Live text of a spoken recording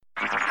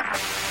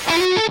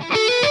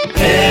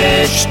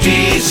HD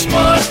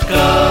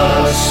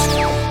Smartcast.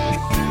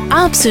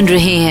 आप सुन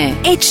रहे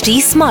हैं HD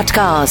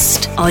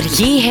Smartcast और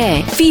ये है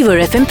Fever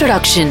FM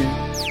production.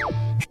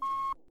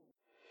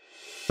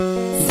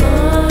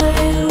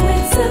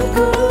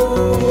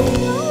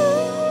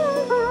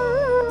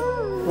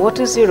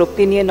 What is your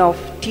opinion of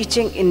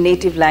teaching in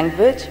native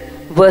language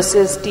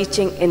versus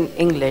teaching in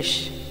English?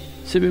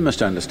 See, we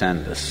must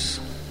understand this.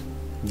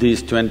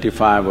 These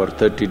 25 or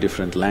 30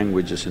 different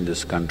languages in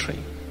this country,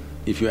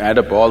 if you add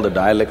up all the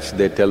dialects,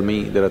 they tell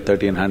me there are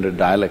 1,300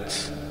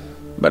 dialects,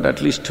 but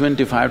at least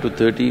 25 to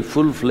 30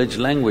 full-fledged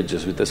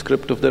languages with a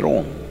script of their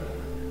own,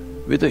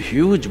 with a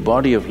huge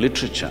body of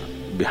literature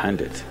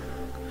behind it.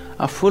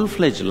 A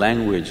full-fledged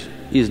language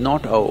is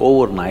not an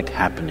overnight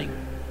happening.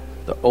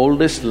 The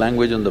oldest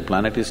language on the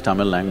planet is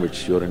Tamil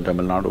language. You're in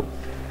Tamil Nadu.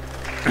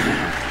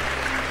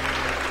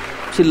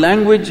 See,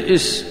 language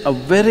is a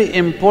very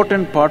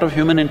important part of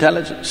human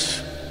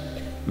intelligence.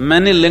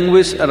 Many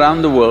linguists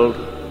around the world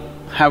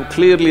have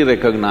clearly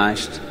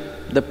recognized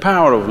the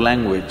power of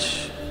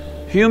language.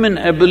 Human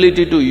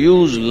ability to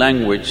use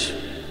language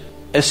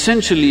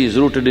essentially is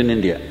rooted in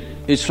India.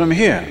 It's from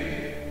here.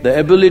 The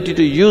ability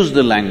to use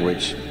the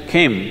language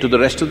came to the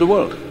rest of the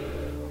world.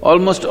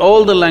 Almost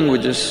all the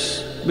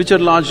languages which are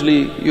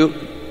largely,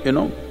 Europe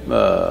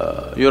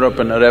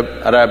and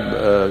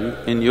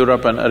in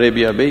Europe and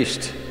Arabia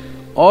based,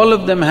 all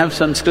of them have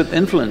Sanskrit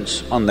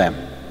influence on them.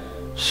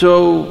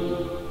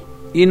 So,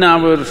 in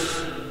our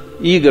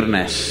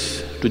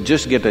eagerness to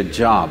just get a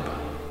job,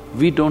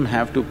 we don't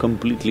have to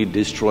completely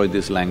destroy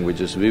these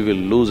languages, we will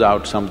lose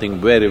out something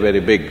very,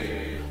 very big.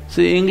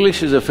 See,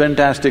 English is a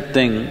fantastic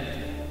thing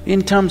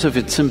in terms of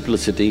its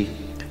simplicity,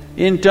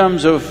 in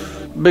terms of…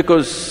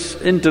 because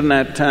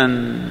internet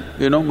and,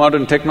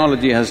 modern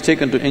technology has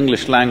taken to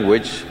English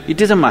language,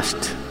 it is a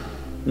must.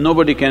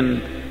 Nobody can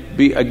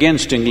be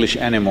against English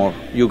anymore,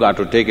 you got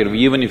to take it.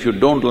 Even if you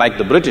don't like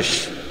the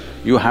British,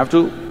 you have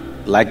to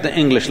like the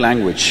English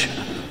language.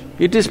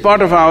 It is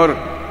part of our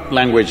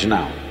language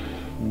now.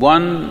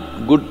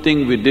 One good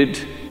thing we did,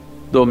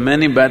 though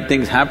many bad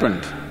things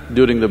happened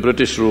during the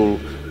British rule,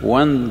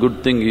 one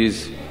good thing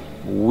is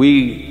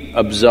we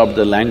absorbed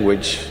the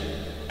language.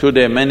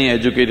 Today, many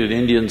educated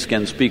Indians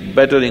can speak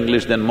better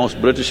English than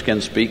most British can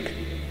speak.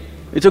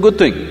 It's a good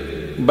thing,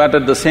 but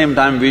at the same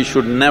time, we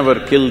should never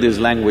kill these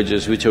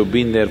languages which have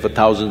been there for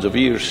thousands of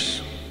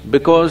years.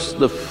 Because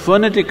the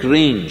phonetic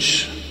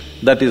range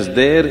that is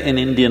there in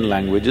Indian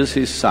languages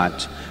is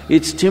such,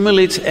 it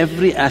stimulates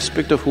every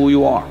aspect of who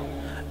you are.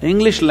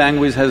 English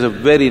language has a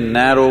very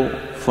narrow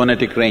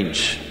phonetic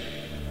range.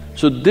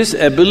 So this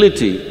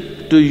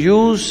ability to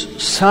use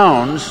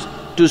sounds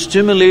to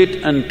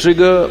stimulate and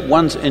trigger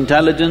one's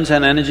intelligence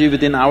and energy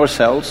within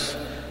ourselves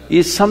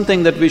is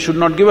something that we should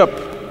not give up.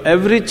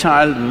 Every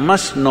child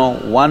must know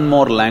one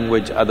more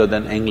language other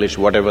than English,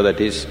 whatever that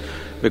is,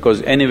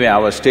 because anyway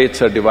our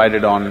states are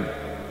divided on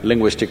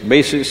linguistic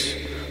basis.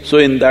 So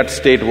in that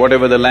state,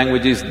 whatever the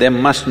language is, they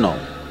must know.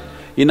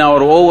 In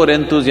our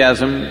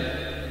over-enthusiasm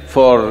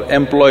for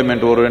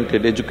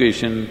employment-oriented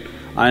education,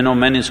 I know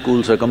many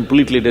schools are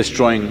completely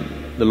destroying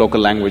the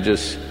local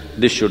languages.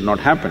 This should not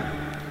happen.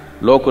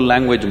 Local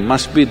language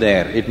must be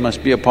there, it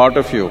must be a part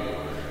of you.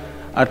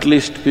 At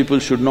least people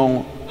should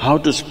know how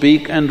to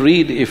speak and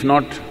read. If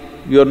not,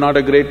 you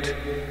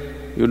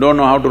don't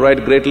know how to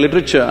write great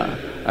literature,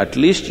 at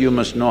least you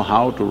must know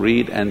how to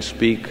read and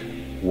speak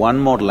one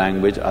more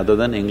language other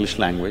than English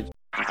language.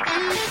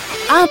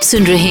 आप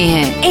सुन रहे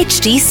हैं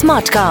HD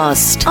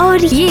Smartcast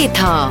और ये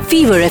था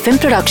Fever FM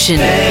production.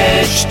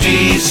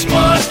 HD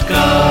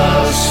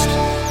Smartcast.